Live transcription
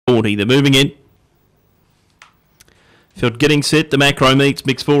40. They're moving in. Field getting set. The macro meets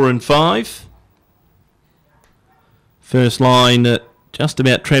mix 4 and 5. First line just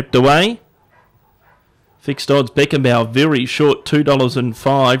about trapped away. Fixed odds Beckenbauer very short,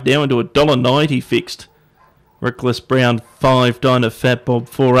 $2.05 down to $1.90 fixed. Reckless Brown 5, Dinah Fat Bob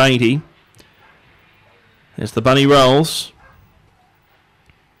 480. As the bunny rolls.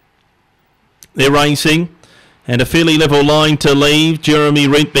 They're racing. And a fairly level line to leave. Jeremy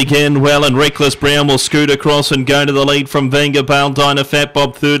Rent began well, and Reckless Brown will scoot across and go to the lead from Vanga Bale. Dinah Fat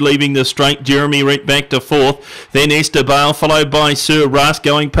Bob third, leaving the straight. Jeremy Rent back to fourth. Then Esther Bale, followed by Sir Russ.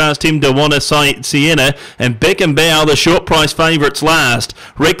 Going past him, Dewana Sienna. And Beckenbauer, the short price favourites last.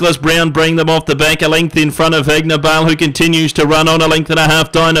 Reckless Brown bring them off the back, a length in front of Vanga Bale, who continues to run on a length and a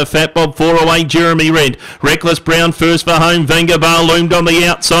half. Dinah Fat Bob 4 away, Jeremy Rent. Reckless Brown first for home. Vanga Bale loomed on the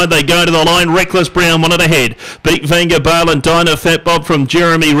outside. They go to the line. Reckless Brown wanted ahead. Beat Vanga Bale and Dinah Fat Bob from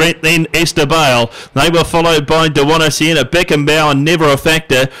Jeremy Rent, then Esther Bale. They were followed by Dewana Sienna. Beckenbauer never a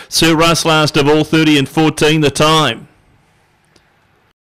factor. Sir Russ last of all, 30 and 14 the time.